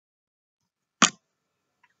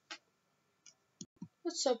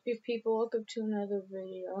What's up, you people? Welcome to another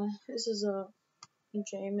video. This is a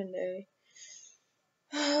jamming day.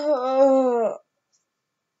 I'm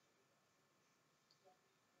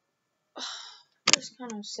just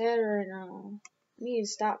kind of sad right now. I need to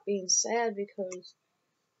stop being sad because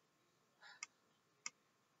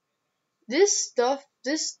this stuff,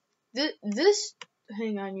 this,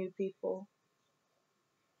 hang on, you people.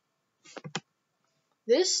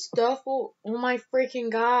 This stuff will, oh my freaking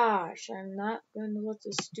gosh, I'm not going to let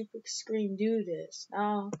this stupid screen do this.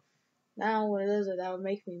 Now what is it? That would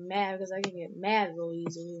make me mad because I can get mad real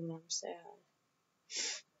easily when I'm sad.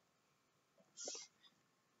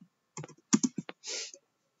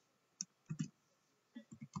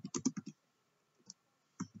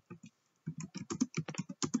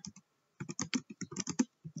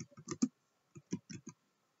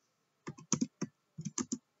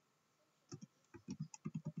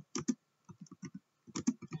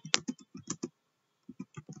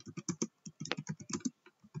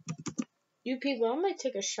 You people, I might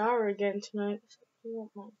take a shower again tonight. You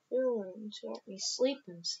want my feelings, you want me sleep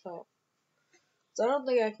and stuff. So I don't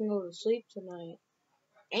think I can go to sleep tonight.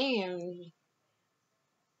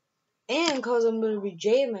 And cause I'm gonna be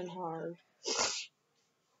jamming hard.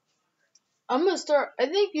 I'm gonna start. I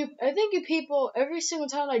think you people every single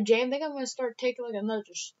time I jam, I think I'm gonna start taking like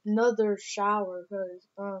another shower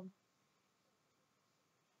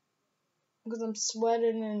because I'm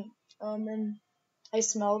sweating and I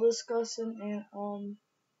smell disgusting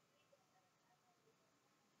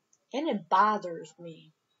and it bothers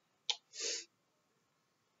me.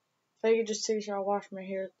 If I could just take a shower, wash my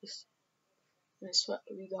hair, and the sweat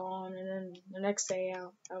would be gone, and then the next day I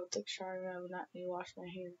would take a shower and I would not need to wash my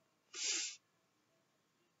hair.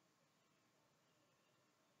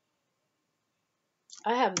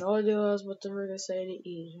 I have no idea what the frick I say to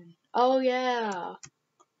Eden. Oh yeah,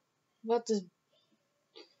 what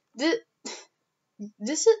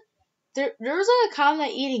this is there was like a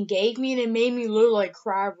comment that Eden gave me and it made me look like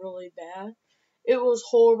cry really bad. It was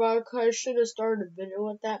horrible. I should have started a video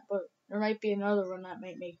with that, but there might be another one that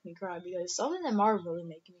might make me cry because some of them are really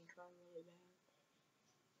making me cry really bad.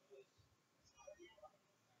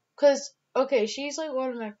 Cause okay, she's like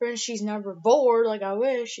one of my friends. She's never bored like I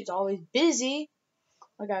wish. She's always busy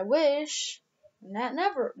like I wish. And that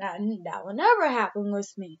would never happen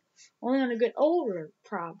with me. Only when I get older,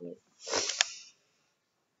 probably.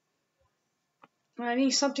 I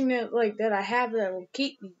need something that I have that will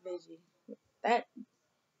keep me busy. That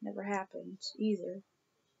never happens either.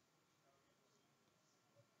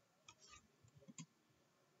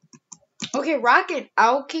 Okay, Rocket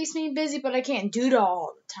Out keeps me busy, but I can't do that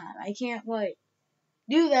all the time. I can't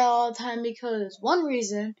do that all the time because one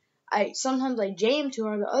reason sometimes I jam too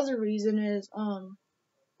hard. The other reason is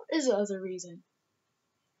what is the other reason?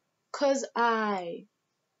 Cause I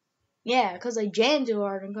jam too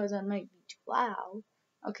hard and cause I might be too loud.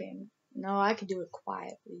 Okay, no, I could do it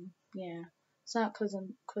quietly. Yeah, it's not cause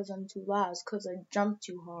I'm too loud. It's cause I jump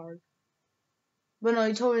too hard. But no,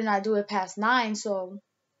 he told me not to do it past 9, so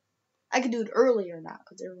I could do it earlier now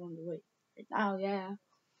cause everyone's awake right now. Yeah,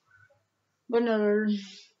 but no,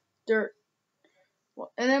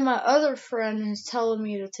 and then my other friend is telling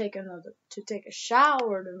me to take a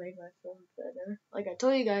shower to make my film better. Like I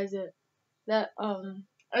told you guys that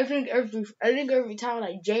I think every time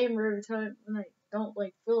I jam or every time when I don't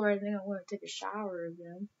feel right, I think I want to take a shower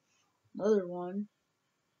again. Another one.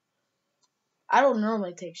 I don't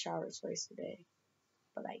normally take showers twice a day,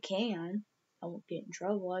 but I can. I won't get in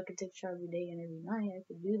trouble. I could take a shower every day and every night. I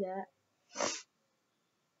could do that.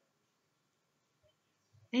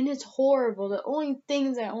 And it's horrible. The only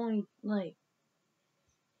things I only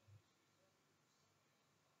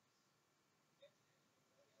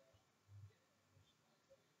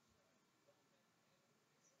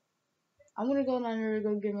I'm gonna go down there to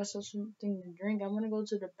go get myself something to drink. I'm gonna go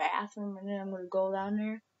to the bathroom and then I'm gonna go down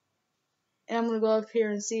there. And I'm gonna go up here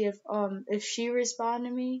and see if she responded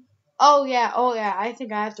to me. Oh yeah, I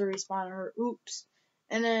think I have to respond to her. Oops.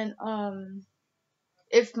 And then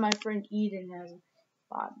if my friend Eden hasn't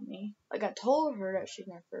responded to me. Like I told her that she's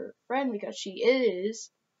my favorite friend because she is.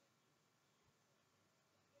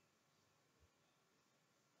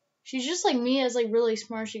 She's just like me as really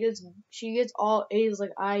smart. She gets all A's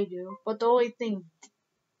like I do. But the only thing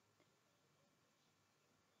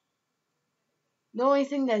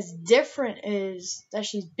that's different is that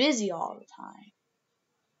she's busy all the time.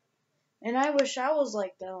 And I wish I was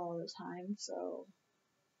like that all the time, so.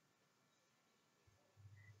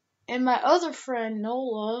 And my other friend,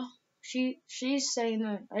 Nola, she's saying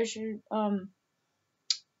that I should,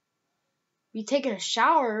 be taking a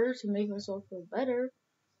shower to make myself feel better.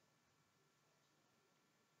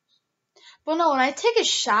 But no, when I take a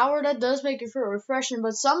shower, that does make it feel refreshing.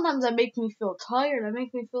 But sometimes that makes me feel tired. That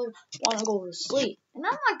makes me feel like I want to go to sleep. And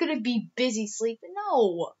I'm not gonna be busy sleeping.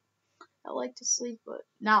 No, I like to sleep, but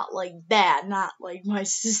not like that. Not like my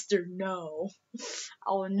sister. No,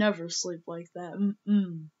 I would never sleep like that.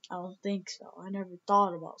 I don't think so. I never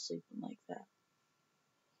thought about sleeping like that.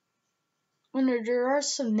 When there are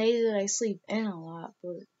some days that I sleep in a lot,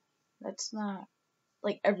 but that's not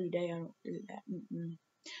like every day. I don't do that.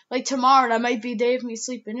 Like tomorrow, that might be a day of me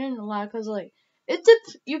sleeping in a lot, cause like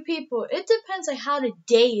you people, it depends like how the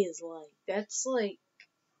day is like.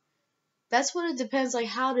 That's what it depends like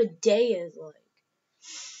how the day is like.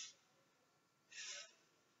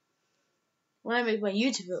 When I make my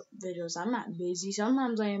YouTube videos, I'm not busy.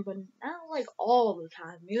 Sometimes I am, but not like all the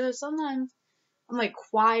time. Because sometimes I'm like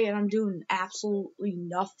quiet. I'm doing absolutely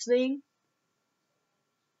nothing.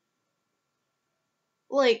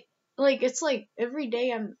 Like it's like every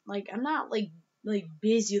day I'm not like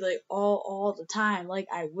busy like all the time. Like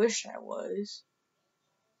I wish I was.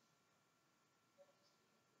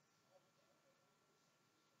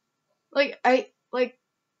 Like I like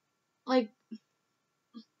I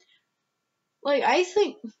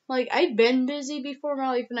think like I've been busy before in my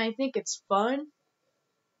life and I think it's fun.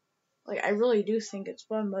 Like I really do think it's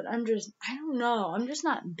fun, but I don't know. I'm just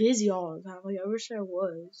not busy all the time. Like I wish I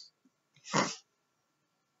was.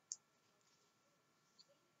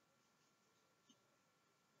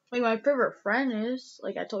 Like my favorite friend is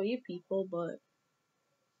like I told you people, but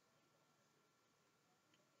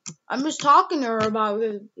I'm just talking to her about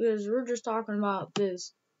it because we're just talking about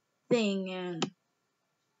this thing and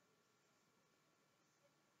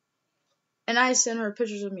I sent her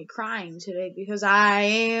pictures of me crying today because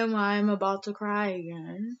I'm about to cry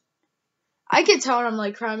again. I can tell when I'm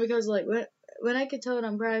like crying because like when I can tell when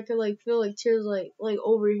I'm crying, I can like feel like tears like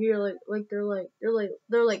over here like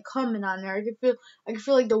they're like coming on there. I can feel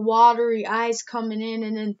like the watery eyes coming in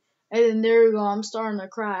and then there you go. I'm starting to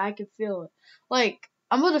cry. I can feel it. Like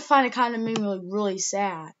I'm gonna find it kind of made me like really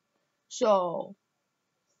sad. So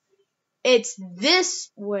it's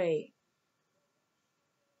this way.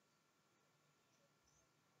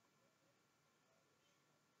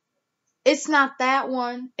 It's not that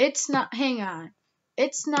one. It's not. Hang on.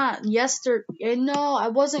 It's not yesterday. No, I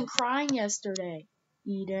wasn't crying yesterday,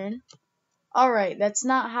 Eden. Alright, that's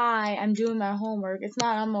not hi. I'm doing my homework. It's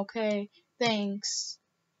not I'm okay. Thanks.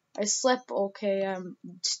 I slept okay. I'm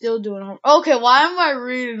still doing homework. Okay, why am I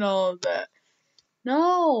reading all of that?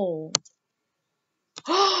 No.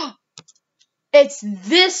 It's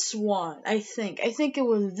this one, I think. I think it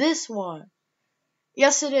was this one.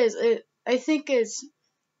 Yes, it is. I think is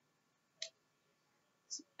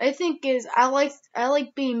I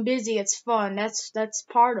like being busy. It's fun. That's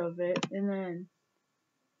part of it. And then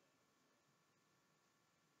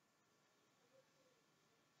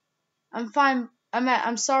I'm fine.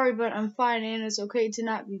 I'm sorry, but I'm fine, and it's okay to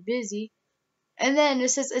not be busy. And then it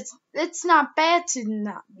says it's not bad to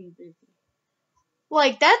not be busy.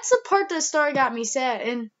 Like that's the part that story got me sad.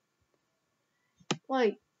 And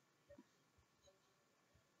like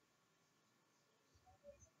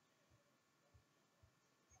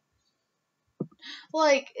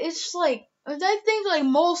it's like I think like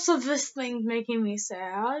most of this thing's making me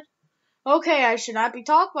sad. Okay, I should not be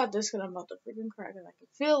talking about this because I'm about to freaking cry. Cause I can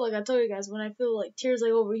feel like I told you guys when I feel like tears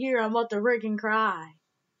like over here, I'm about to freaking cry.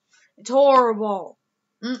 It's horrible.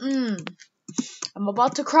 I'm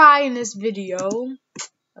about to cry in this video.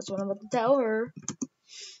 That's what I'm about to tell her.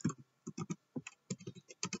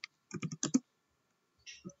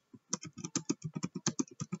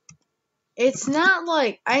 It's not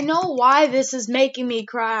like I know why this is making me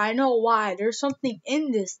cry. I know why. There's something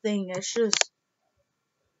in this thing that's just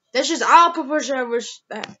out of proportion.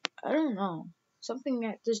 I don't know. Something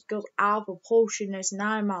that just goes out of proportion that's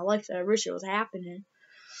not in my life that I wish it was happening.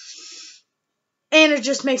 And it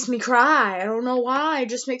just makes me cry. I don't know why. It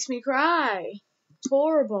just makes me cry. It's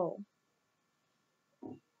horrible.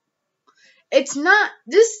 It's not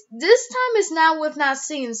this time is not with not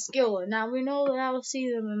seeing Skillet. Now we know that I will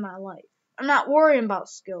see them in my life. I'm not worrying about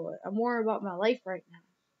Skillet. I'm worrying about my life right now.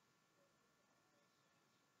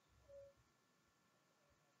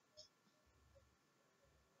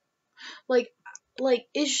 Like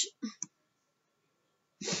is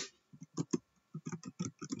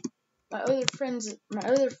my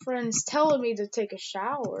other friends telling me to take a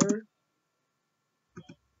shower.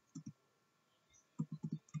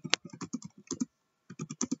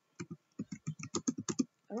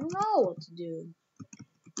 I don't know what to do.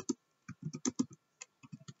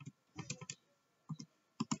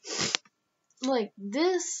 Like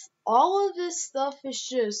this, all of this stuff is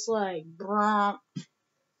just like, bruh.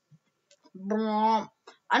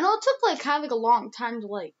 I know it took like kind of like a long time to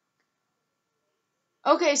like.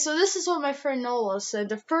 Okay, so this is what my friend Nola said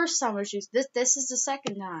the first time when she's this is the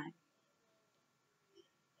second time.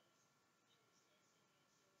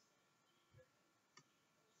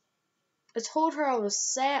 I told her I was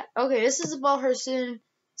sad. Okay, this is about her sitting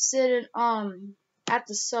at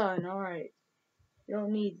the sun. All right, you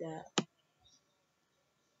don't need that.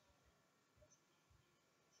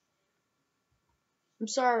 I'm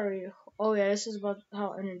sorry. Oh yeah, this is about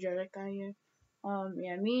how energetic I am.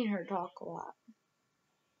 Yeah, me and her talk a lot.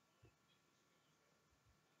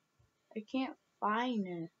 I can't find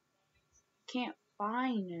it. Can't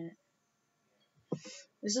find it.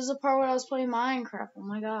 This is the part where I was playing Minecraft. Oh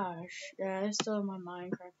my gosh. Yeah, I still have my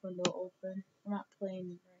Minecraft window open. I'm not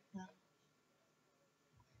playing it right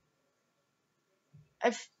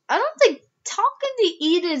now. I don't think talking to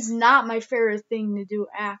Eden's not my favorite thing to do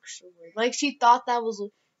actually. Like she thought that was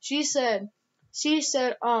she said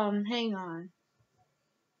hang on.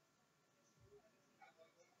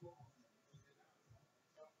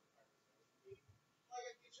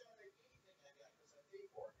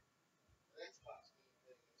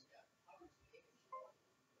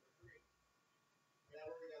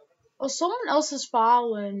 Oh, someone else is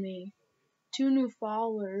following me. 2 new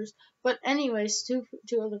followers. But anyways, two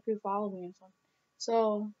other people follow me and stuff.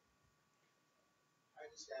 So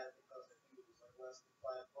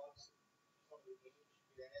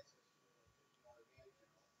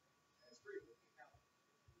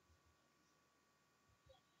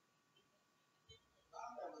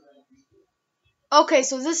okay,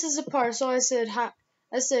 so this is the part. So I said, hi,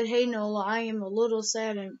 I said, hey Nola, I am a little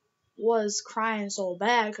sad and was crying so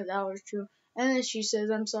bad because that was true. And then she says,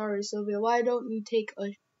 I'm sorry, Sylvia. Why don't you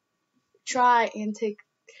try and take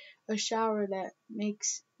a shower that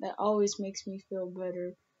always makes me feel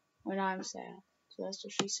better when I'm sad. So that's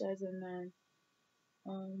what she says. And then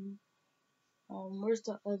where's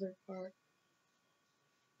the other part?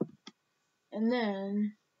 And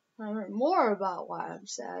then I learned more about why I'm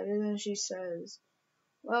sad. And then she says,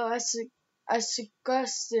 well, I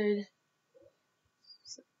suggested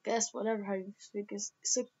guess whatever how you speak is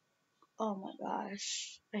oh my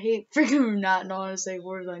gosh. I hate freaking not knowing how to say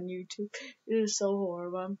words on YouTube. It is so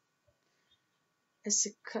horrible. It's a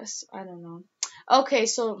cuss. I don't know. Okay,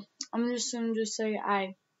 so I'm just gonna just say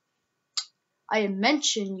I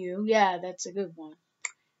mention you. Yeah, that's a good one.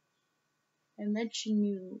 I mention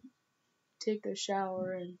you take a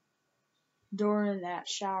shower and during that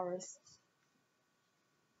shower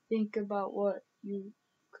think about what you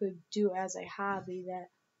could do as a hobby that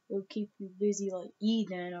will keep you busy like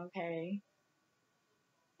eating, okay?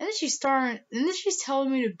 And then she's telling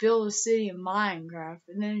me to build a city in Minecraft,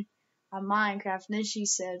 and then she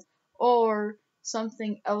says, or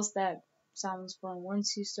something else that sounds fun.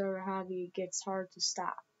 Once you start a hobby, it gets hard to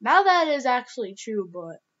stop. Now that is actually true,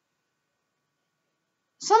 but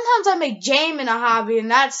sometimes I make Jamin a hobby,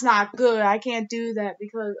 and that's not good. I can't do that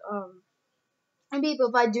because and people,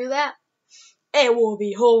 if I do that, it will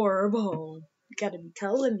be horrible. You gotta be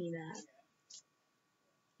telling me that.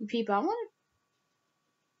 People, I want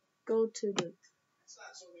to go to the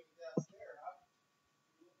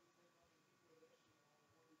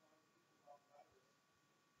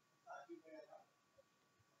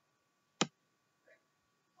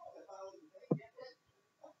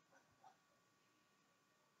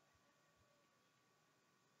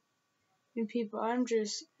people. I'm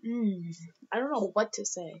just, I don't know what to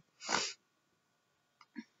say.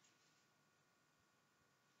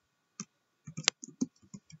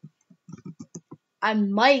 I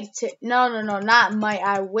might. No, not might.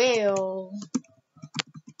 I will.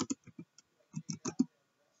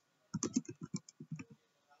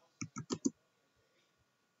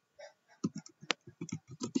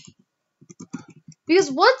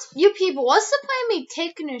 Because what's the point of me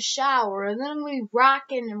taking a shower and then we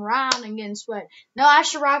rocking around and getting sweat? No, I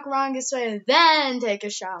should rock around and get sweat and then take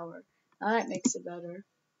a shower. Now that makes it better.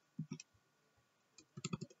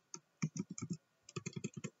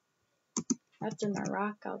 After my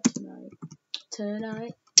rock out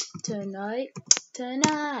tonight.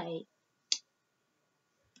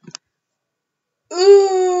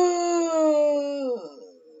 Ooh.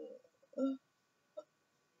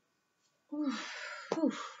 I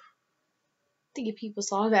think if people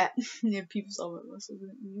saw that, if people saw what muscles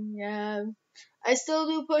mean, yeah. I still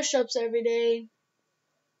do push-ups every day.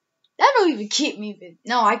 That don't even keep me fit.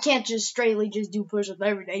 No, I can't just straightly just do push-ups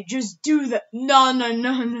every day. Just do that. No.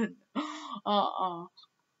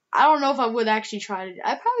 I don't know if I would actually try to.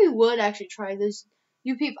 I probably would actually try this.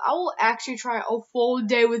 You people, I will actually try a full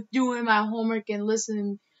day with doing my homework and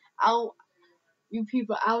listening. You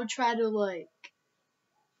people, I would try to like.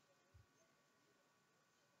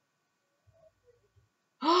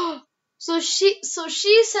 So she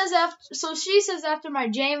says after my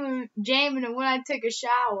jamming and when I take a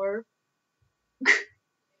shower,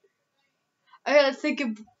 I gotta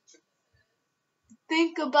think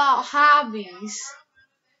about hobbies.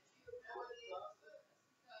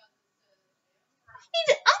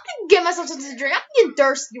 I can get myself something to drink. I'm getting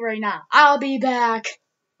thirsty right now. I'll be back.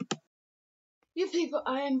 You people,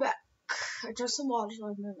 I am back. I drank some water so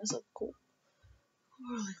I made myself cold.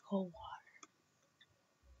 Really cold water.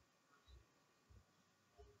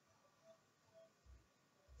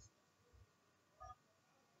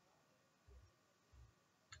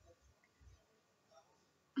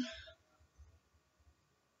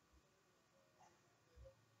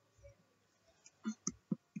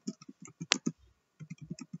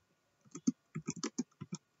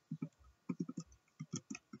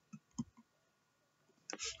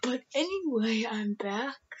 But anyway, I'm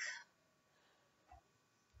back.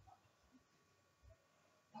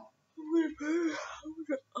 I'm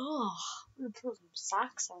gonna put some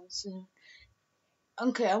socks on soon.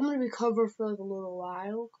 Okay, I'm gonna be covered for like a little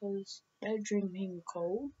while because that drink made me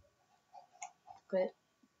cold. But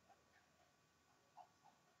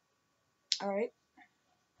alright,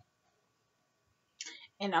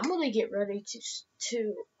 and I'm gonna get ready to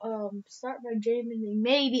start my jamming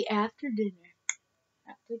maybe after dinner.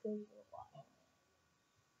 That take a little while.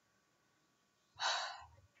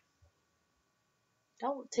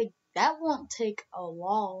 That won't take a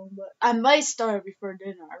long, but I might start before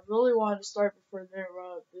dinner. I really want to start before dinner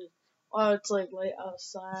while it's like late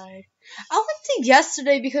outside. I went to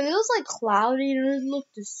yesterday because it was like cloudy and it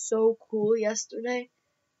looked so cool yesterday.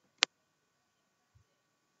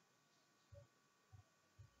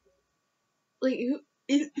 Like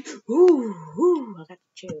ooh, I got the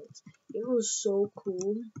chills. It was so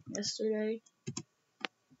cool yesterday.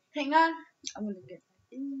 Hang on, I'm gonna get my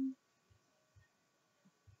thing.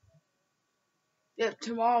 Yeah,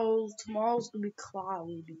 tomorrow's gonna be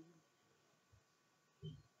cloudy.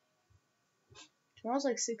 Tomorrow's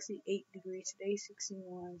like 68 degrees. Today's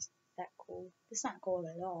 61. It's that cold. It's not cold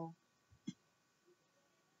at all.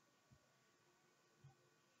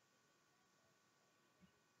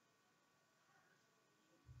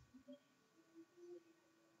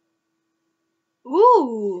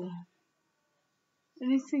 Ooh!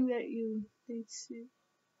 Anything that you think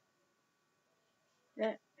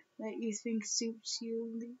that you think suits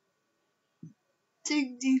you.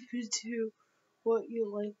 Dig deep into what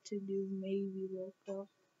you like to do. Maybe look up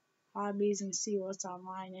hobbies and see what's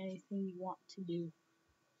online. Anything you want to do.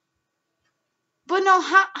 But no,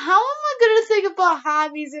 how am I gonna think about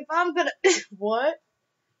hobbies if I'm gonna what?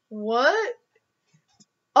 What?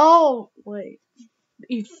 Oh wait,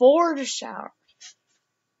 before the shower.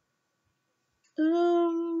 I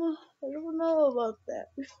don't know about that.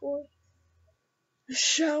 Before the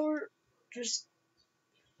shower, just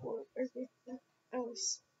before everything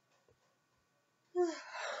else.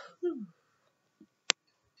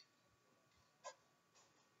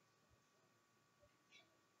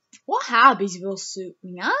 What hobbies will suit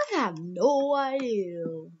me? I have no idea.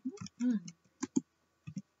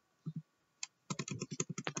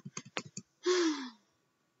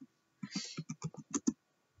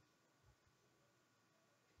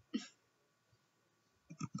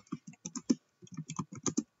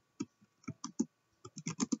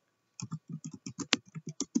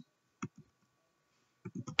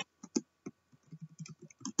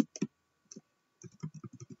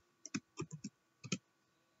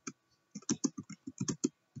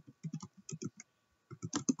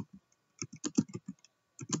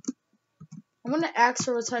 I'm gonna ask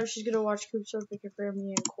her what time she's gonna watch Coop Surfing for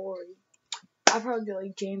me and Korey. I'll probably be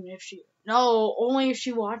like Jamie if she. No, only if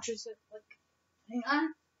she watches it. Like, hang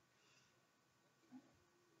on.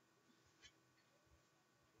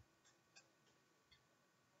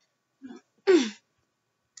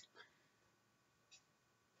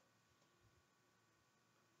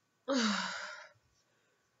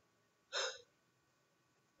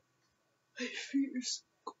 My feet are so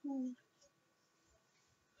cold.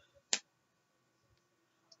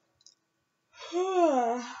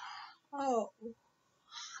 Oh,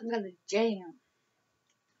 I'm gonna jam.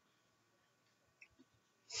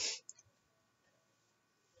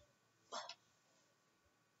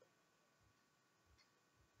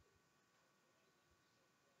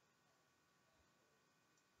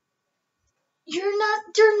 You're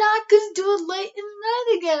not gonna do it late in the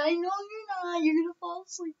night again. I know you're not. You're gonna fall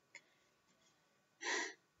asleep.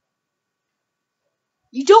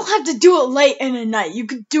 You don't have to do it late in the night. You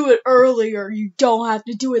could do it earlier. You don't have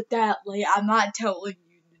to do it that late. I'm not telling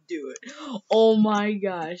you to do it. Oh my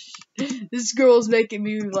gosh. This girl's making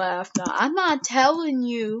me laugh now. I'm not telling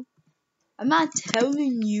you. I'm not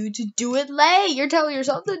telling you to do it late. You're telling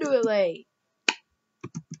yourself to do it late.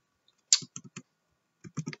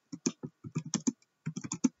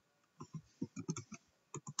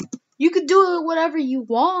 You could do it whatever you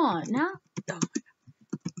want. Now, oh my God.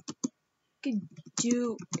 You could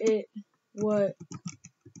do it whatever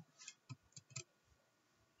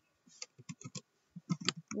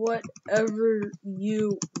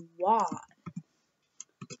you want.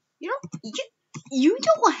 You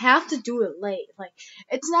don't have to do it late. Like,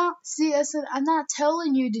 it's not. See, I said I'm not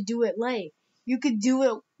telling you to do it late. You could do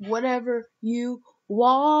it whatever you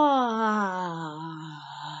want.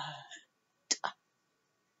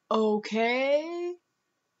 Okay.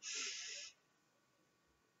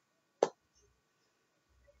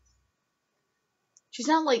 She's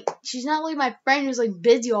not like my friend who's like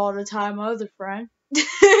busy all the time. My other friend.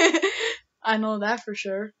 I know that for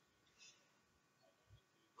sure.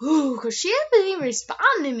 Ooh, cause she hasn't even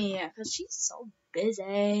responded to me yet. Cause she's so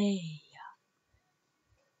busy.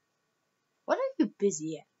 What are you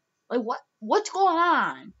busy at? Like what's going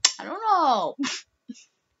on? I don't know.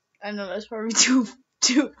 I know that's probably too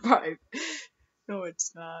bright. No,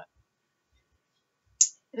 it's not.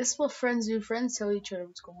 This is what friends do. Friends tell each other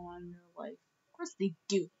what's going on in their life. Of course they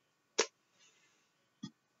do.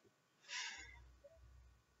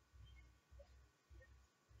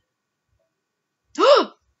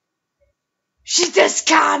 She just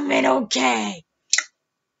comment okay.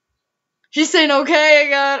 She's saying okay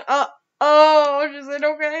again. Oh, she's saying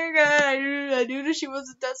okay again. I knew that she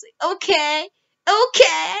wasn't done saying okay.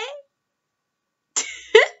 Okay.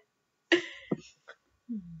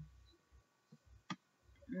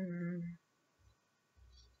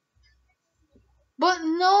 But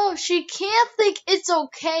no, she can't think it's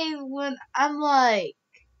okay when I'm like,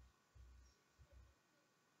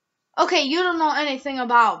 okay, you don't know anything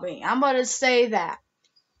about me. I'm gonna say that.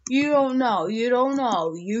 You don't know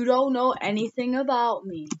anything about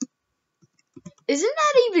me. Isn't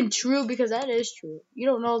that even true? Because that is true. You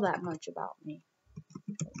don't know that much about me.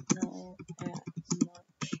 You don't know that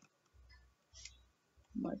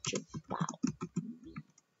much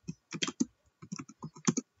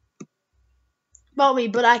about me,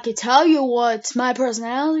 but I could tell you what's my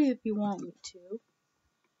personality if you want me to.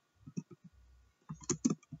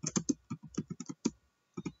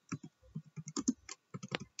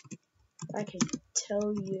 I can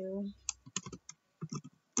tell you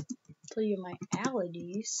my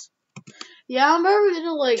allergies. Yeah, I'm probably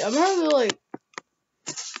gonna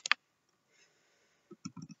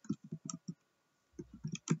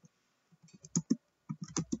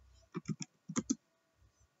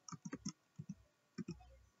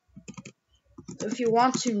if you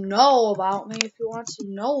want to know about me, if you want to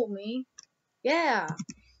know me, yeah.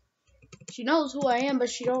 She knows who I am, but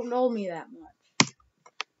she don't know me that much.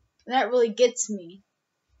 And that really gets me.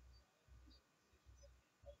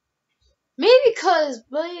 Maybe because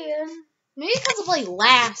of like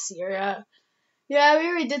last year. Yeah, we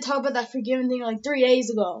already did talk about that forgiving thing like 3 days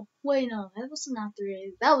ago. Wait, no, that was not 3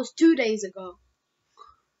 days. That was 2 days ago.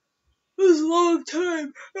 It was a long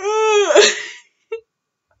time.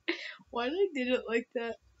 Why did I did it like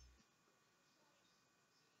that?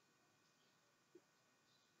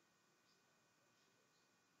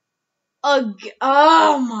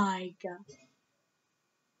 Oh my god.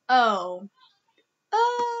 Oh.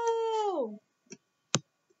 Oh.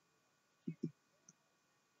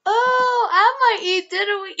 Oh, I might eat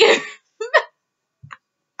dinner with you.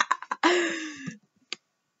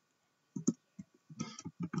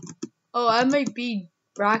 Oh, I might be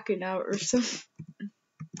rocking out or something.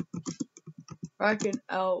 Rocking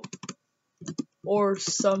out or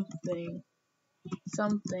something.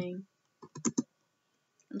 Something.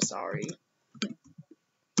 I'm sorry.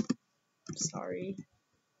 I'm sorry.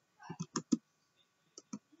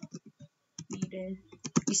 Eden.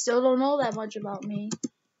 You still don't know that much about me.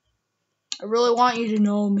 I really want you to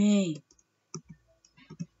know me.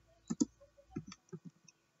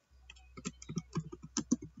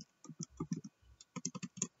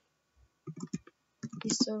 You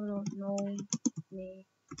still don't know me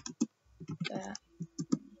that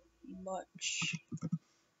much.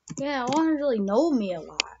 Yeah, I want to really know me a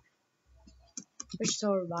lot. I should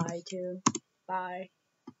tell her bye too. Bye.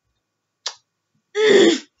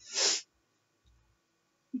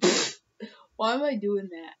 Why am I doing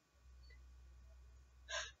that?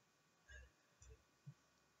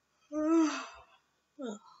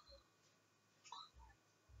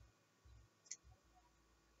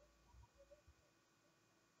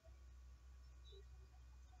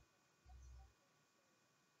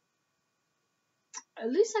 At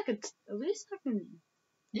least I can do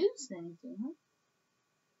anything, huh?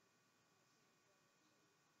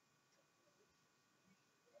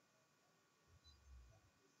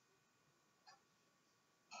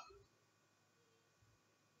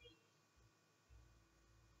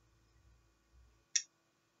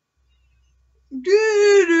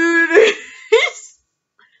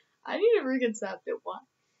 I need to reconcept it. What?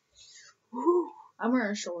 I'm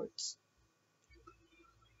wearing shorts.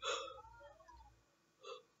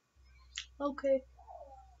 Okay.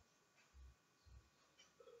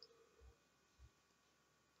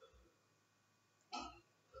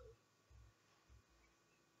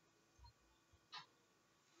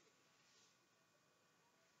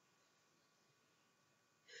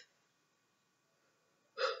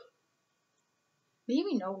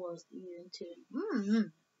 Maybe Nola's eating too. Mm-hmm.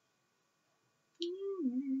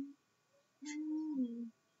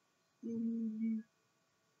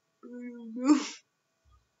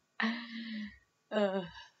 uh.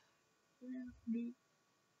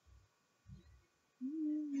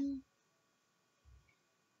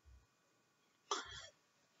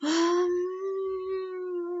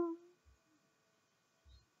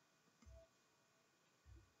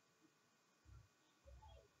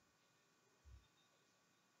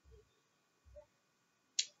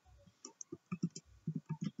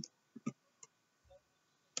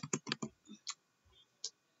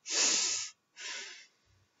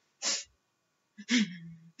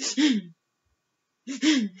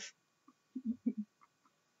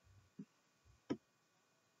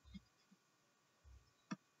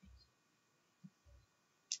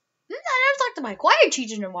 I never talked to my choir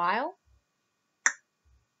teacher in a while.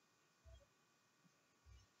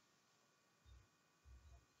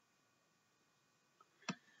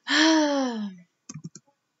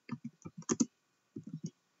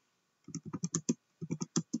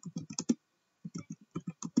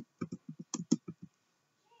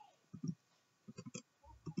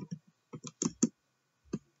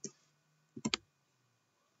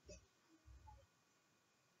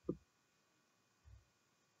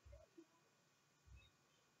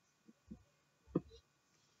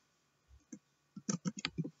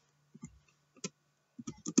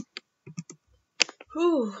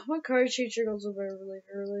 Whew, my choir teacher goes to bed really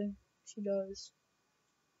early. She does.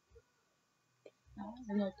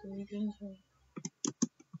 I'm like the weekends. I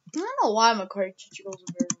don't know why my choir teacher goes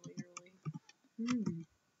to bed really early.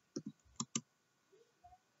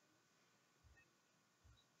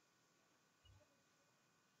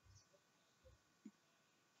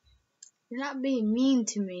 You're not being mean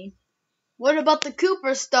to me. What about the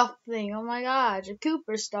Cooper stuff thing? Oh my gosh, the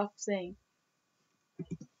Cooper stuff thing.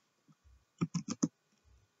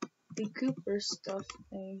 The Cooper stuff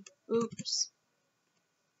thing. Oops.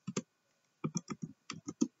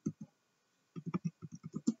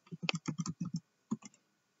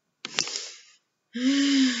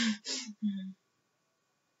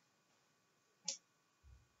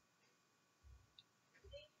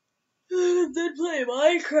 I've been playing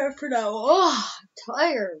Minecraft for now. Oh, I'm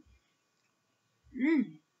tired.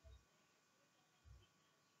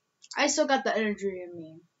 I still got the energy in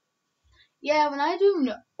me. Yeah, when I do,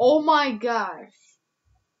 oh my gosh.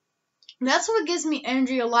 That's what gives me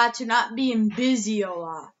energy a lot, to not being busy a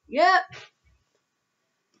lot. Yep.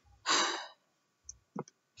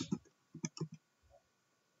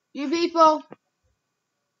 You people,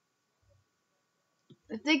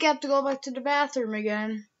 I think I have to go back to the bathroom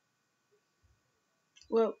again.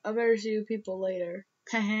 Well, I better see you people later.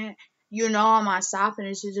 You know I'm not stopping.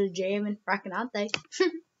 This is a jamming fracking out they.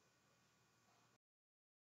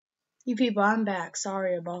 You people, I'm back.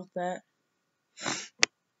 Sorry about that.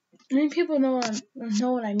 Many people know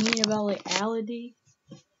what I mean about like allergy.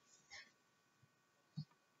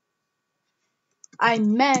 I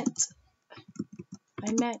meant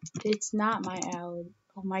it's not my allergy.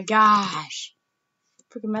 Oh my gosh.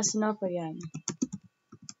 Freaking messing up again.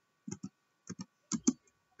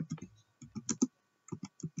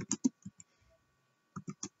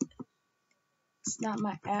 It's not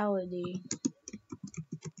my allergy.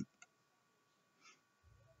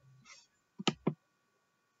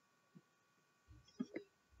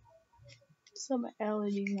 It's not my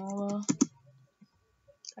allergy, Noah.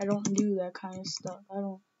 I don't do that kind of stuff.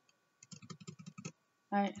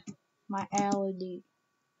 My allergy.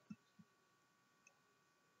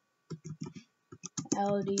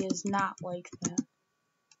 Allergy is not like that.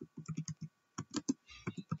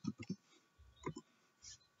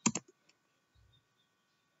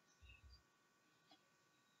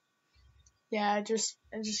 Yeah, I just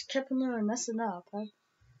kept on really messing up.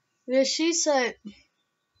 Yeah, she said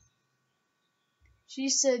She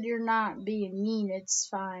said you're not being mean. It's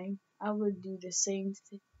fine. I would do the same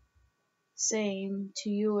to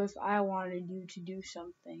you if I wanted you to do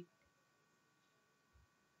something.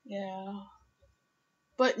 Yeah.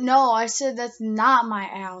 But no, I said that's not my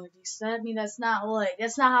allergy. So that means that's not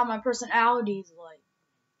how my personality is like.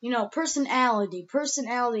 You know, personality.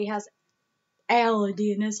 Personality has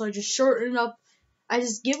allergy, and it's like just shorten up. I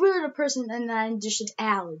just get rid of the person and then just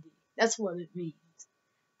allergy. That's what it means.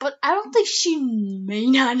 But I don't think she may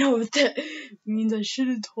not know what that means. I should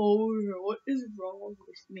have told her what is wrong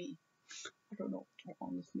with me. I don't know what's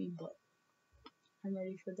wrong with me, but I'm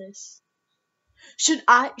ready for this. Should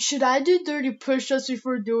I do 30 push-ups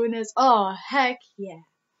before doing this? Oh, heck yeah.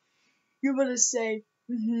 You're gonna say,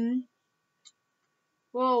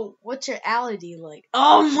 well, what's your allergy like?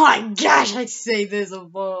 Oh my gosh, I say this.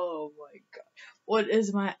 Oh my god. What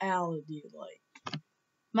is my allergy like?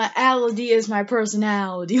 My allergy is my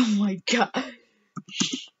personality. Oh my god.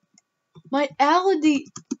 My allergy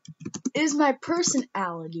is my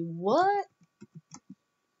personality. What?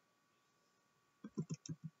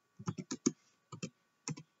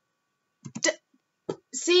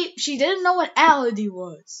 See, she didn't know what allergy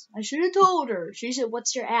was. I should have told her. She said,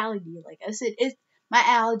 what's your allergy like? I said, my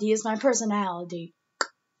allergy is my personality.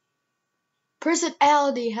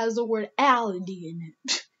 Personality has the word allergy in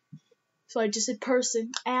it. So I just said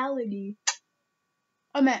personality.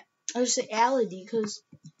 I just say allergy because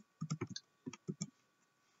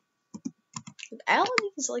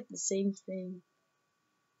allergy is like the same thing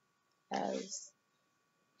as.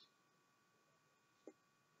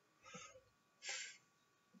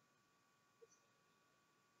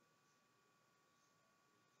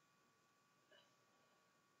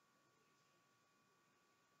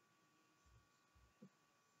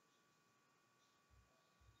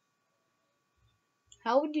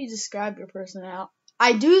 How would you describe your personality?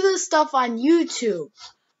 I do this stuff on YouTube.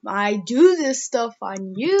 I do this stuff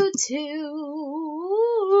on YouTube.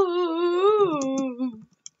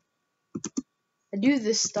 I do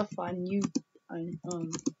this stuff on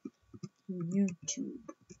YouTube.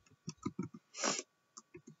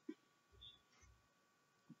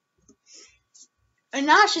 And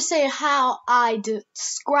I should say how I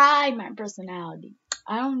describe my personality.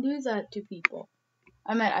 I don't do that to people.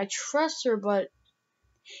 I trust her, but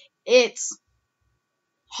it's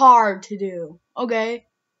hard to do. Okay?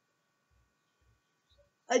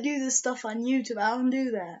 I do this stuff on YouTube. I don't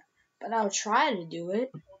do that. But I'll try to do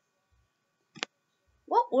it.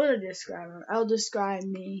 What would I describe her? I'll describe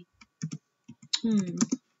me.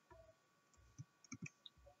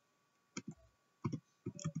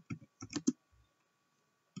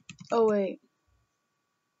 Oh, wait.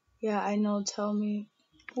 Yeah, I know. Tell me.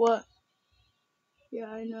 What? Yeah,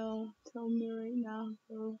 I know. Tell me right now,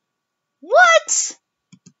 bro. What?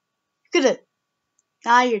 Good.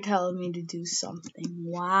 Now you're telling me to do something.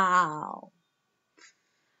 Wow.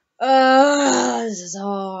 This is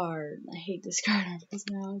hard. I hate this kind of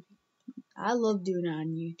personality. I love doing it on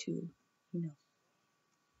YouTube. You know.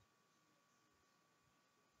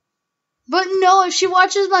 But no, if she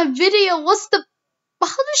watches my video, how does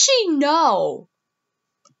she know?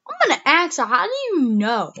 I'm gonna ask her, how do you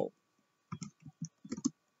know?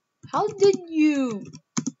 How did you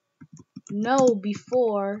know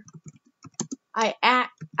before I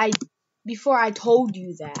told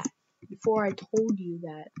you that? Before I told you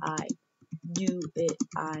that I do it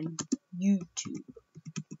on YouTube.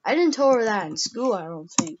 I didn't tell her that in school, I don't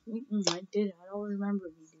think. I did. I don't remember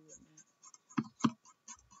me doing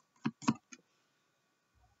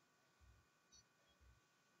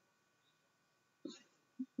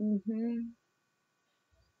that.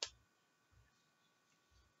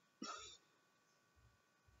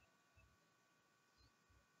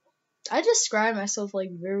 I describe myself like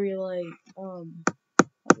very what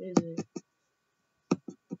is it?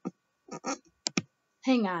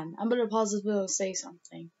 Hang on, I'm gonna pause this video and say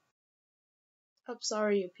something. I'm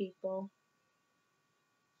sorry, you people.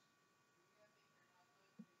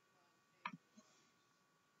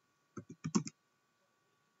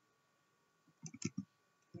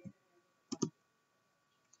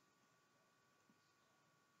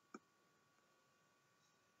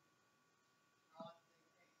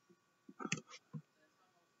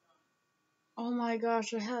 Oh my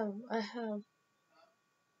gosh, I have.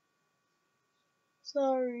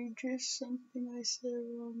 Sorry, just something I said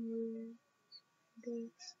wrong.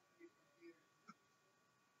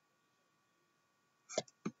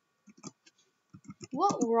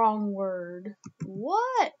 What wrong word?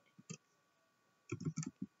 What?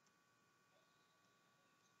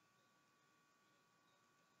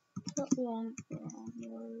 What wrong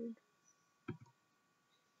word?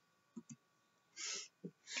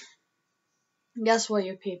 Guess what,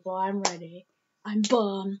 you people? I'm ready. I'm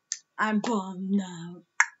bummed. I'm bummed now.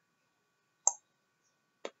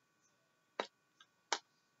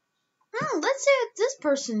 Let's see what this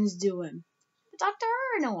person's doing. I talked to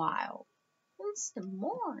her in a while. It's the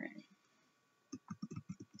morning.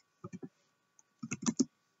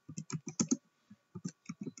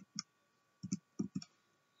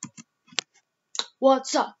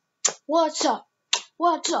 What's up? What's up?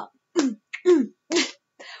 What's up?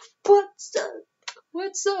 What's up?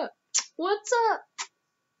 What's up? What's up?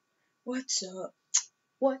 What's up?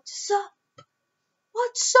 What's up?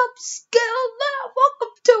 What's up, Skillet?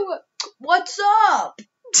 Welcome to it. What's up?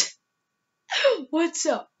 What's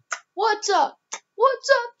up? What's up? What's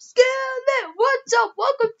up, Skillet? What's up?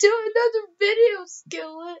 Welcome to another video,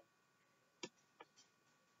 Skillet.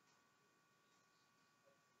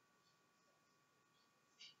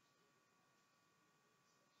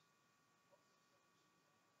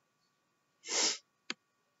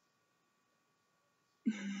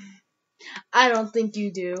 I don't think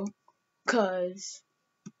you do, cause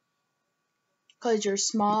you're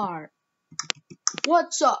smart.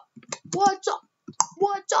 What's up? What's up?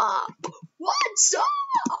 What's up? What's up?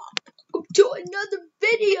 Welcome to another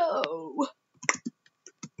video.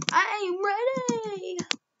 I am ready.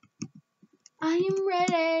 I am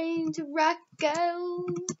ready to rock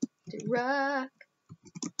out. To rock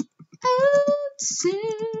out soon.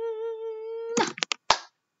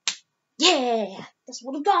 Yeah, that's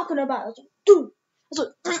what I'm talking about. That's what I do. That's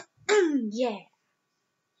what, yeah.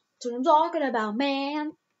 That's what I'm talking about,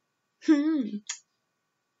 man.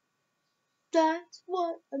 That's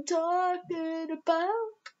what I'm talking about.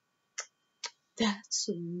 That's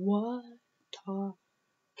what I'm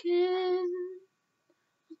talking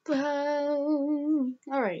about.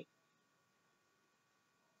 Alright.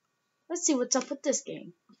 Let's see what's up with this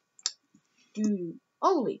game. Dude,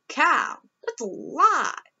 holy cow. That's a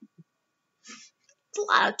lot. That's a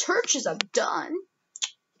lot of churches I've done.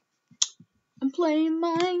 I'm playing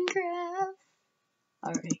Minecraft.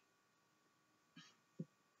 Alright.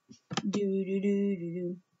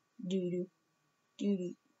 Do-do-do-do-do. Do-do.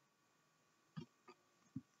 Do-do.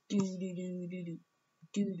 Do-do-do-do-do.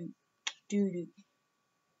 Do-do. Do-do.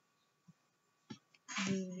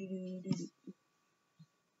 Do-do-do-do-do.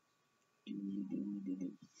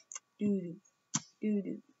 Do-do-do-do-do. Do-do.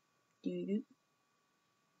 Do-do. Do-do.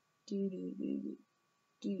 Do-do-do-do.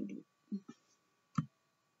 Do-do.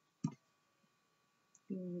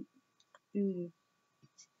 Do-do. Do-do.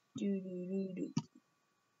 Do-do-do-do.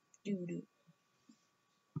 Do-do.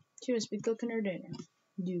 She must be cooking her dinner.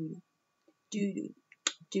 Do-do. Do-do.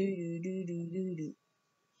 Do-do-do-do-do-do.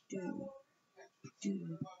 Do-do.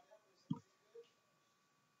 Do-do.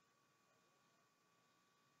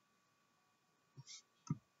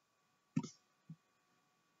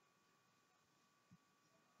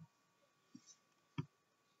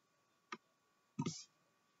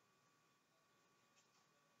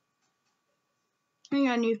 Hang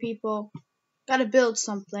on, you people. Gotta build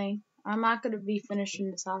something. I'm not gonna be finishing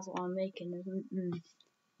this house while I'm making it.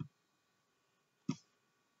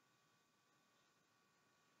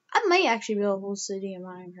 I might actually build a whole city in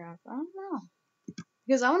Minecraft. I don't know.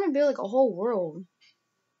 Because I want to build like a whole world.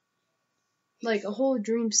 Like a whole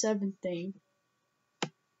Dream 7 thing.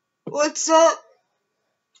 What's up?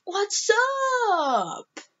 What's up?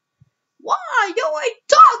 Why? You ain't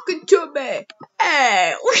talking to me.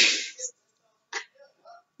 Hey. What?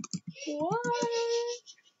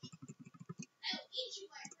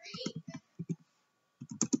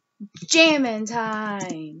 Jamming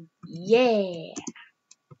time. Yeah.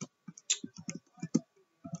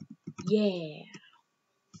 Yeah.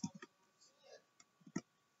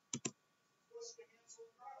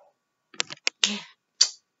 Yeah.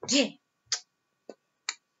 Yeah.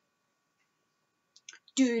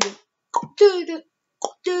 Doo-doo. Doo-doo.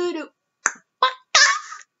 Doo-doo.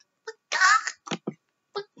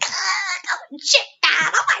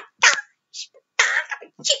 Chicken. Oh my gosh.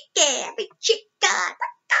 Chicken. Chicken.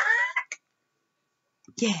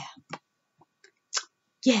 Yeah.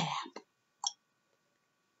 Yeah.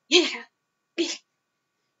 Yeah. Yeah.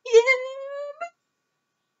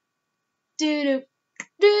 Doo-doo.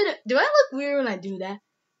 Doo-doo. Do I look weird when I do that?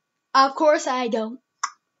 Of course I don't.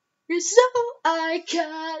 You're so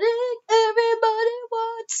iconic. Everybody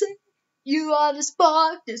wants it. You are the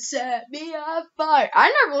spark that set me on fire.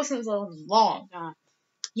 I never listened to those in a long time.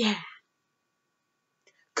 Yeah.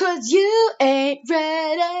 'Cause you ain't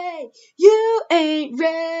ready. You ain't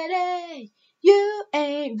ready. You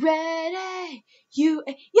ain't ready. You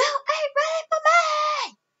ain't ready for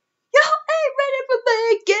me. You ain't ready for me.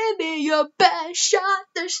 Give me your best shot.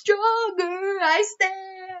 The stronger I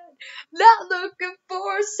stand. Not looking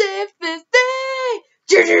for sympathy.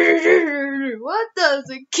 What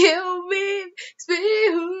doesn't kill me makes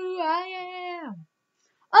me who I am.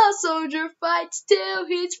 A soldier fights till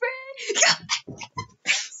he's free.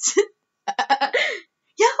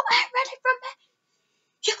 You ain't ready for me.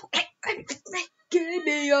 You ain't ready for me. Give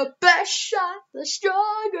me your best shot. The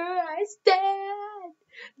stronger I stand.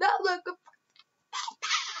 Not looking for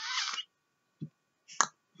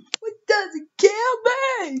what doesn't kill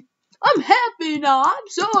me. I'm happy now. I'm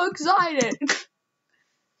so excited.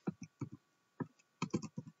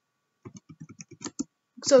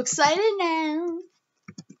 So excited now.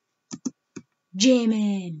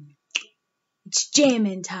 Jamming. It's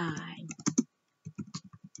jamming time.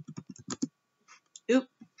 Oop.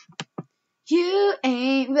 You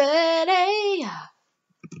ain't ready.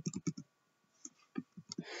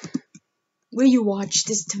 Will you watch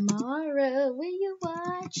this tomorrow? Will you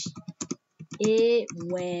watch it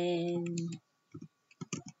when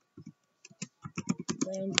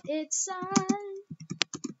it's on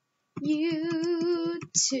YouTube?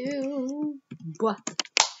 What?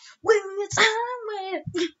 When it's on with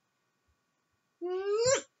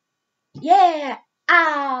yeah,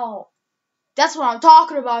 ow. That's what I'm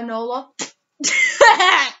talking about, Nola.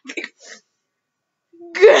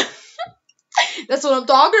 That's what I'm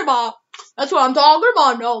talking about. That's what I'm talking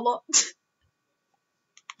about, Nola.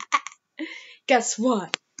 Guess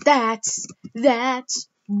what? That's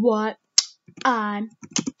what I'm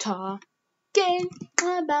talking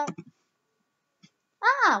about.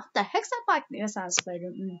 Ah, what the heck's that black thing? That's not a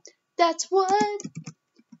spider. That's what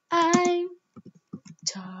I'm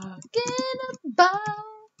talking about.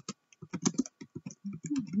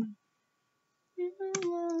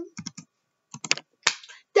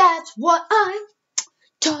 That's what I'm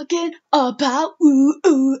talking about. Ooh,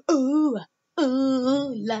 ooh, ooh.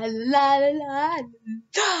 Ooh, la la la la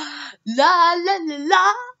la la la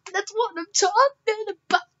la. That's what I'm talking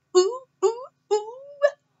about. Ooh, ooh, ooh.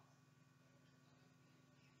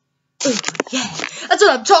 Ooh, yeah, that's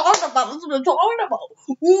what I'm talking about. That's what I'm talking about.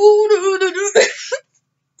 Ooh, doo, doo, doo.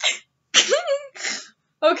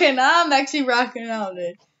 Okay, now I'm actually rocking out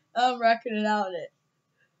it. I'm rocking it out it.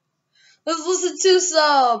 Let's listen to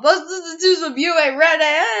some. You ain't ready.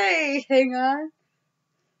 Hey, hang on.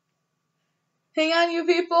 Hang on, you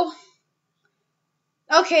people.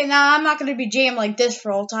 Okay, now I'm not gonna be jammed like this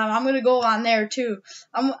for all time. I'm gonna go on there too.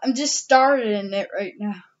 I'm just starting it right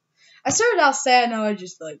now. I started out sad, now I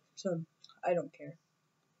just like so I don't care.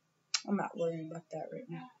 I'm not worrying about that right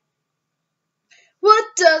now.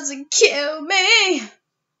 What doesn't kill me?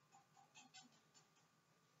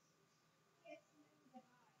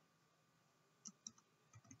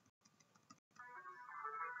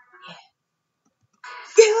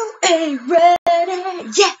 You ain't ready.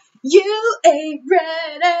 Yeah, you ain't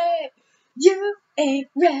ready. You ain't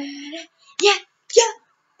ready. Yeah, you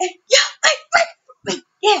ain't ready for me.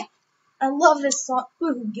 Yeah, I love this song.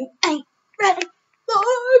 Ooh, you ain't ready for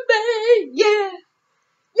me. Yeah,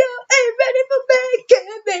 you ain't ready for me. Give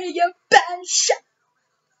me your best shot.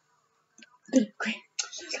 Bit of grief,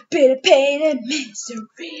 a bit of pain and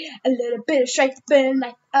misery, a little bit of strife, but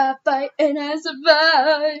like I fight and I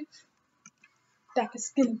survive. Back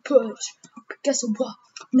is gonna push. But guess what?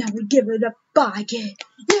 Now we give it up again.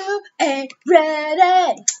 You ain't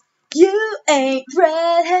ready. You ain't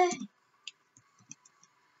ready.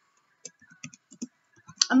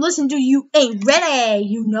 I'm listening to you ain't ready.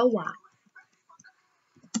 You know why.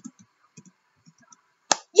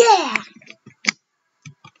 Yeah.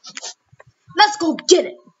 Let's go get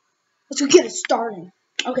it. Let's go get it started.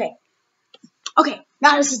 Okay. Okay.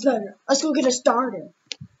 Now this is better. Let's go get it started.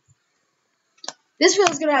 This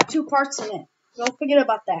video's gonna have 2 parts in it. Don't forget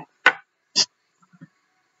about that.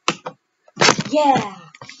 Yeah.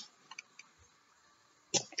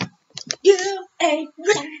 You ain't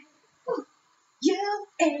ready. You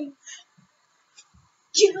ain't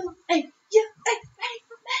ready for me.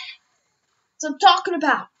 That's what I'm talking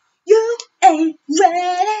about. You ain't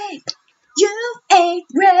ready. You ain't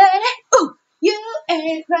ready. Ooh, you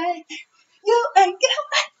ain't ready. You ain't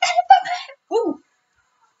ready for me. Ooh,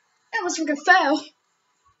 that was freaking foul.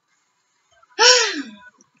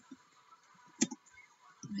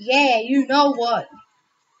 Yeah, you know what?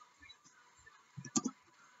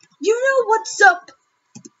 You know what's up.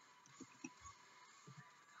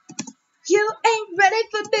 You ain't ready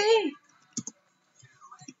for me.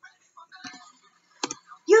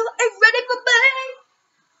 You ain't ready for me.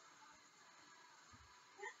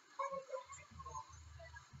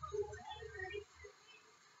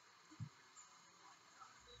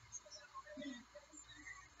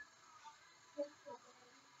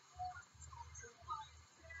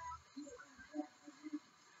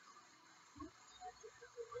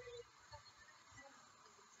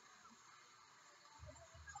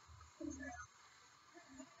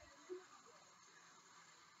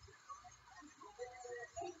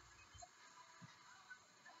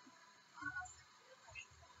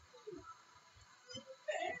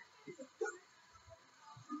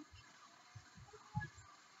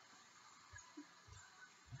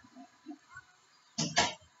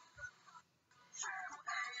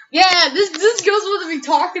 Yeah, this girl's supposed to be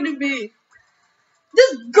talking to me.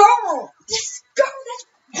 This girl, that's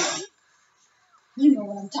you know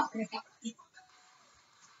what I'm talking about.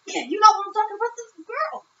 Yeah, you know what I'm talking about.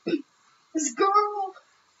 This girl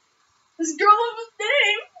was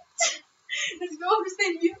named. This girl was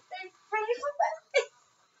named. You ain't ready for that?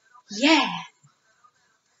 Yeah.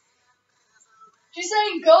 She's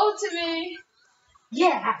saying go to me.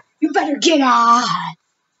 Yeah, you better get on.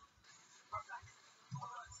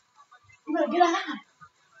 You better get on.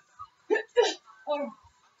 Oh,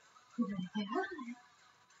 you better get on.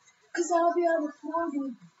 Cause I'll be on the floor.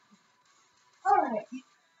 Alright.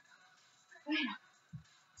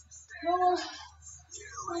 Well,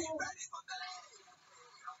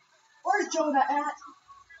 where's Jonah at?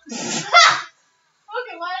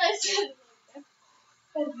 Okay, why did I say it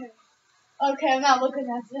like that? Okay, I'm not looking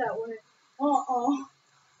at that way.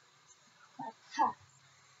 Ha.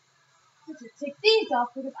 I should take these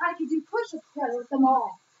off because I can do push-ups better with them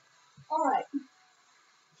all. Alright.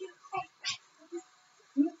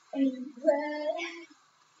 You ain't ready.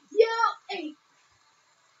 You ain't.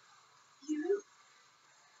 You.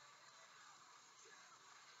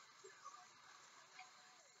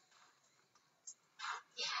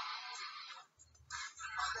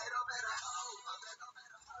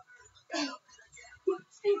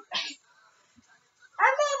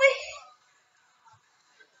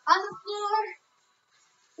 I'm on the floor.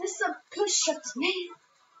 This is a push-ups, man.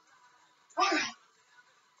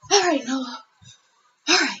 Alright, Noah.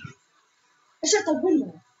 Alright. I shut the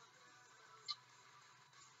window.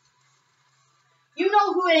 You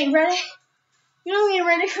know who ain't ready? You know who ain't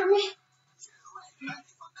ready for me?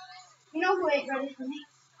 You know who ain't ready for me?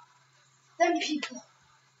 Them people.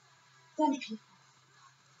 Them people.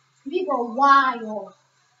 People are wild.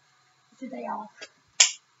 That's what they are.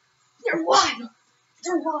 They're wild.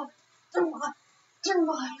 They're wild. They're wild. They're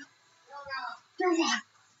wild. They're wild.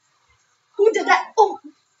 Who did that? Oh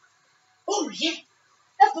yeah.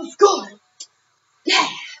 That was good. Yeah.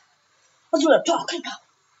 That's what I'm talking about.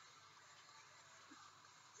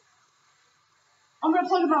 I'm gonna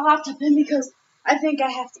plug my laptop in because I think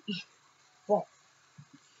I have to eat. Well,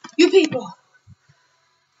 you people.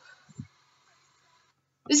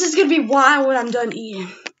 This is gonna be wild when I'm done eating.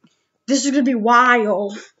 This is gonna be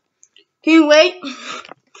wild. Can you wait?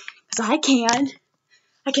 Because I can.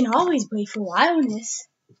 I can always wait for wildness.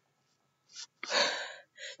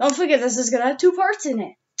 Don't forget, this is gonna have 2 parts in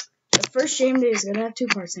it. The first shame day is gonna have 2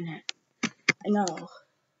 parts in it. I know.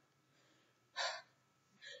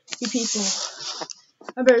 You people.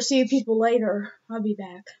 I better see you people later. I'll be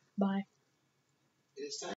back. Bye.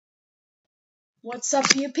 What's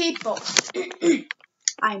up, you people?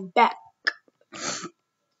 I'm back.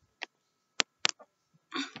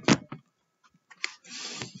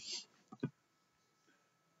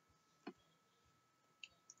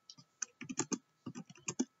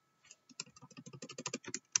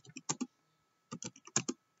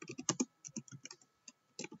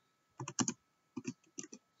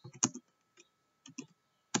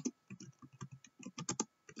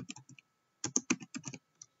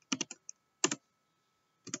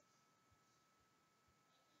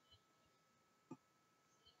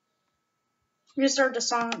 I'm gonna start the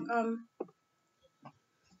song.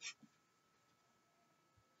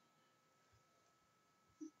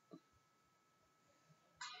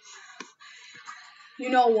 You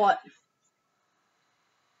know what?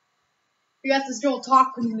 You got this girl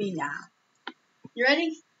talking to me now. You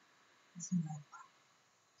ready?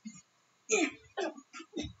 Yeah.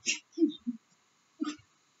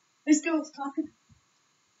 This girl's talking.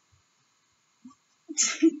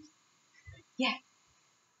 Yeah.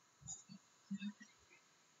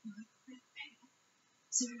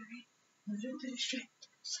 Sorry.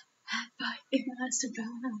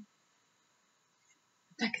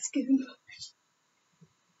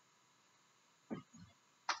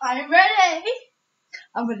 I'm ready.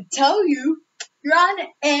 I'm gonna tell you. You're on the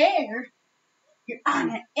air. You're on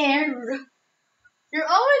the air. You're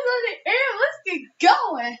always on the air. Let's get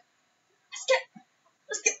going.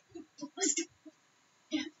 Let's get.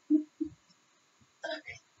 Yeah.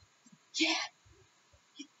 Yeah.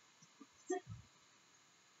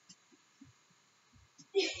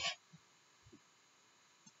 Yeah.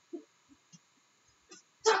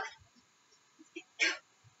 Talk.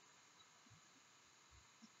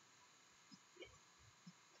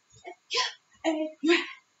 Ain't ready.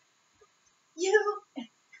 You ain't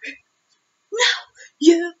ready. No,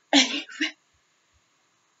 you ain't ready.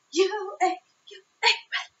 You ain't ready.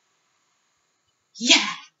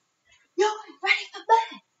 Yeah. You ain't ready for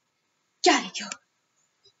bed. Gotta go.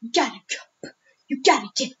 You gotta go. You gotta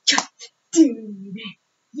get your dude.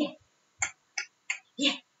 Yeah,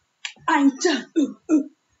 yeah, I'm done. Ooh, ooh.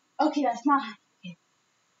 Okay, that's mine.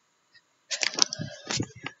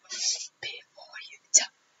 Before you tell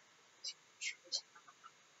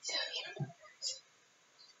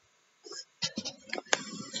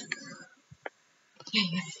yeah,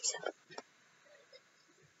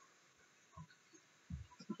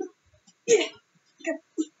 yeah, yeah,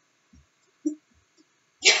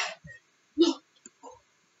 yeah, yeah,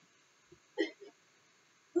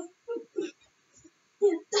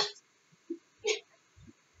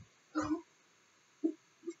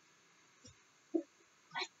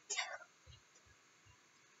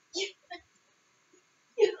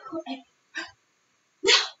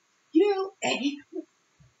 you,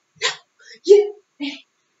 no, you,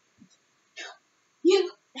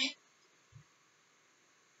 you.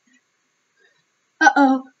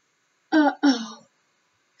 Uh-oh, uh-oh.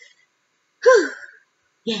 Whew.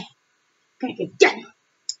 Yeah, gotta get done.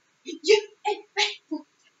 You ain't ready for,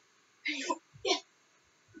 yeah,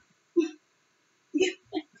 you,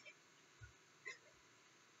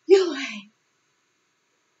 you ain't,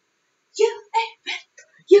 you ain't ready,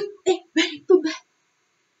 you ain't ready for bed.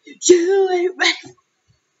 You ain't ready for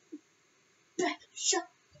bed. Shut,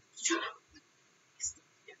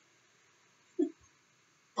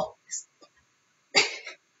 focus.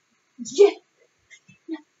 Yeah.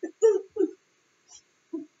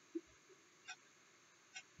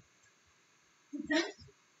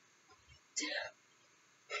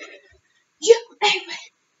 You ain't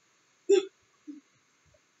ready.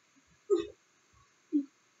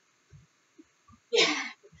 Yeah.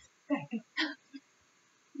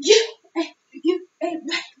 You ain't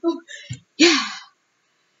ready for, yeah,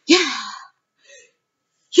 yeah.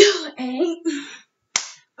 You ain't. I'm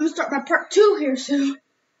gonna start my part 2 here soon.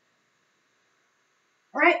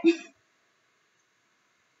 Alright?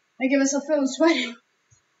 I get myself feeling sweating.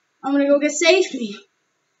 I'm gonna go get safety.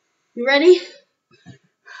 You ready?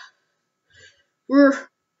 We're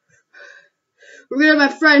gonna have my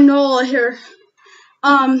friend Nola here.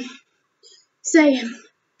 Saying,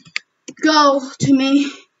 go to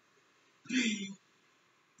me.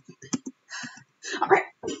 Alright.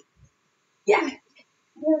 Yeah.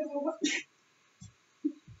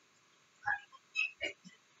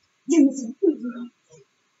 Give me some food.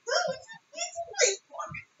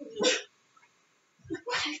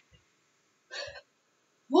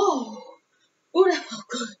 Whoa. Oh, that felt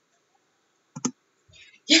good.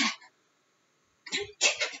 Yeah.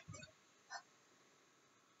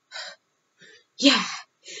 Yeah.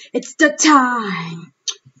 It's the time.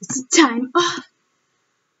 It's the time. Oh.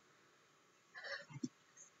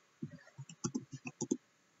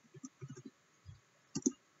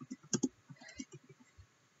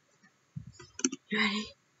 You ready?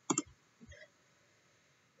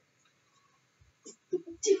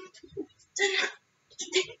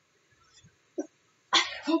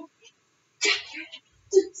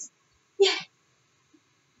 Yeah.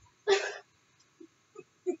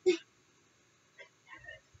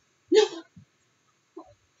 No.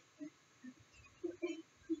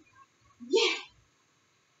 Yeah.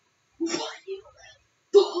 1,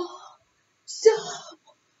 4, so.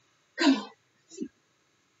 Come on.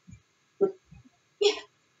 Yeah.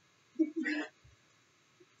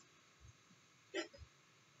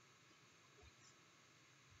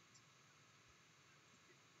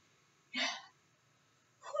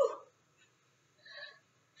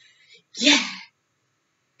 Yeah.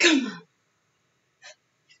 Come on.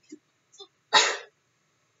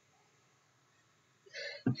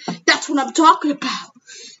 That's what I'm talking about.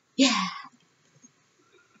 Yeah.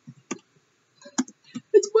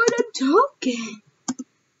 It's what I'm talking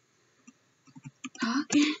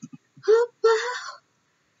about.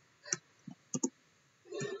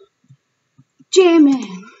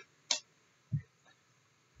 Jamming.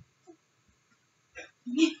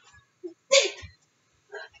 Yeah.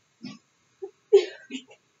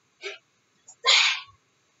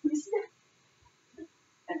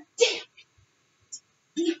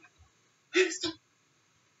 So,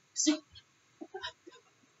 so,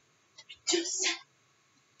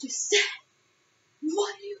 just say,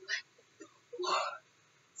 what do you want?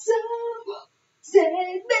 So, say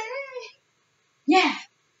me. Yeah,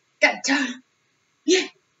 gotta tell me. Yeah,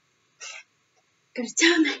 gotta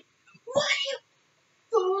tell me. What do you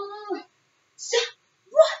want? So,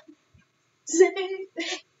 what? Say me.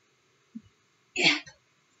 Yeah,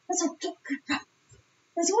 that's what I'm talking about.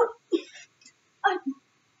 That's what I'm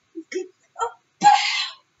talking about.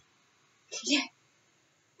 Yeah.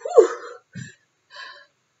 Whew.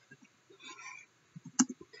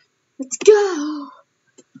 Let's go.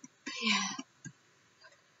 Yeah.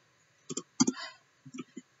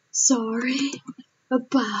 sorry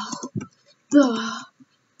about the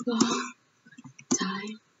long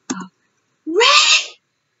time of rain.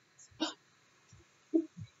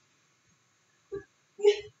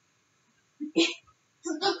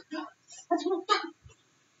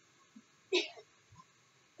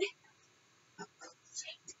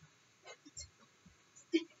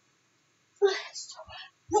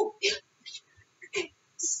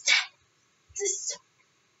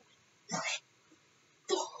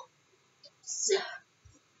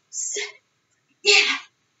 Yeah,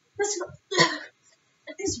 that's what.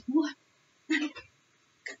 That is what.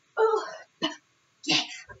 Oh, yeah.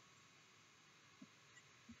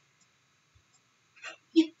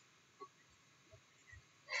 Yeah.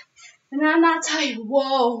 And I'm not tired.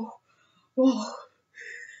 Whoa, whoa.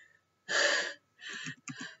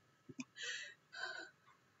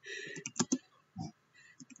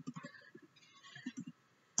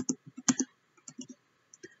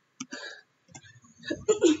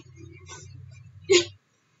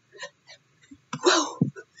 Whoa.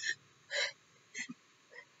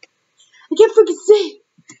 I can't freaking see.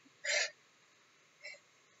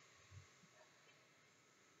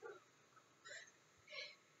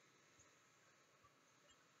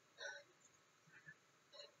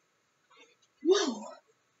 Whoa,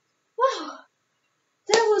 whoa.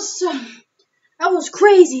 That was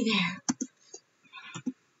crazy there.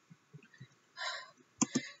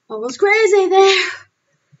 That was crazy there.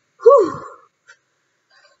 Whew.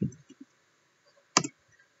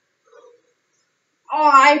 Oh,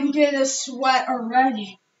 I'm beginning to sweat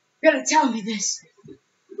already. You're gonna tell me this.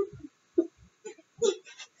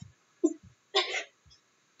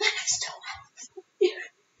 I still have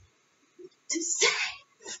to say,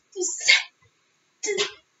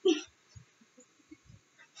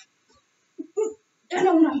 I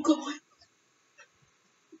know where I'm going.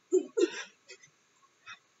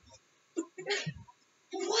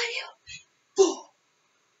 What you for?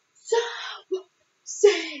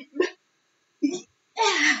 Same.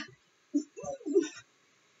 Yeah.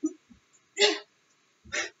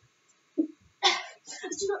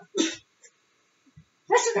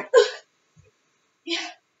 That's okay. Yeah.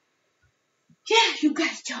 Yeah, you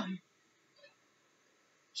guys tell me.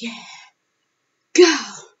 Yeah. Go.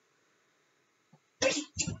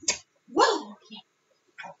 Whoa. Yeah.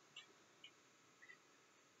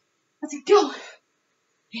 How's it going?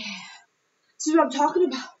 Yeah. This is what I'm talking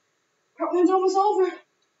about. Part one's almost over.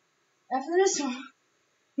 After this one,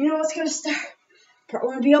 you know what's gonna start? Part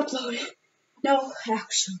one will be uploaded. No,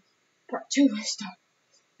 actually, part two will start.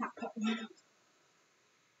 Not part one.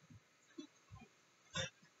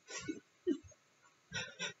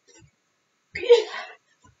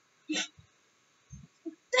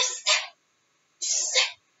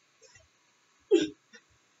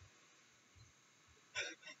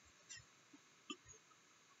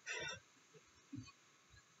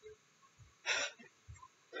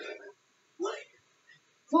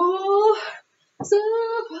 For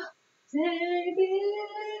super baby.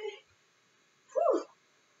 Whew.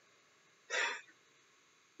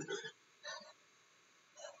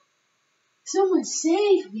 Someone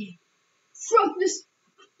save me from this.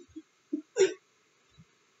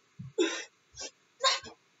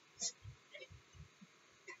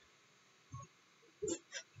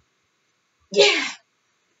 Yeah,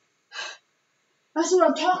 that's what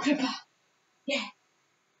I'm talking about. Yeah,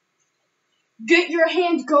 get your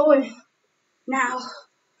hands going now.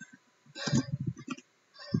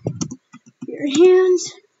 Your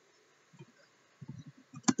hands.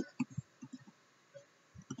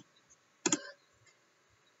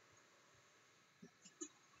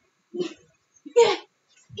 Yeah,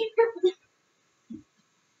 get your.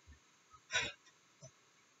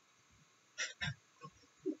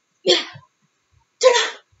 Yeah,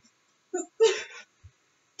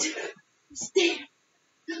 stand.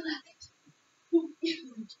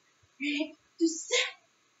 Just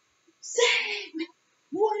save me.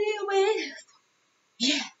 What are you with?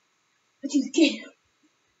 Yeah, but you get it.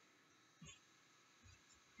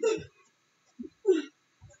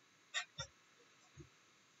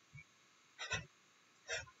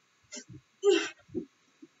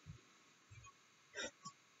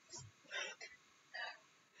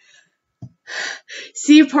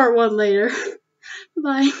 See you part one later.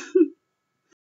 Bye.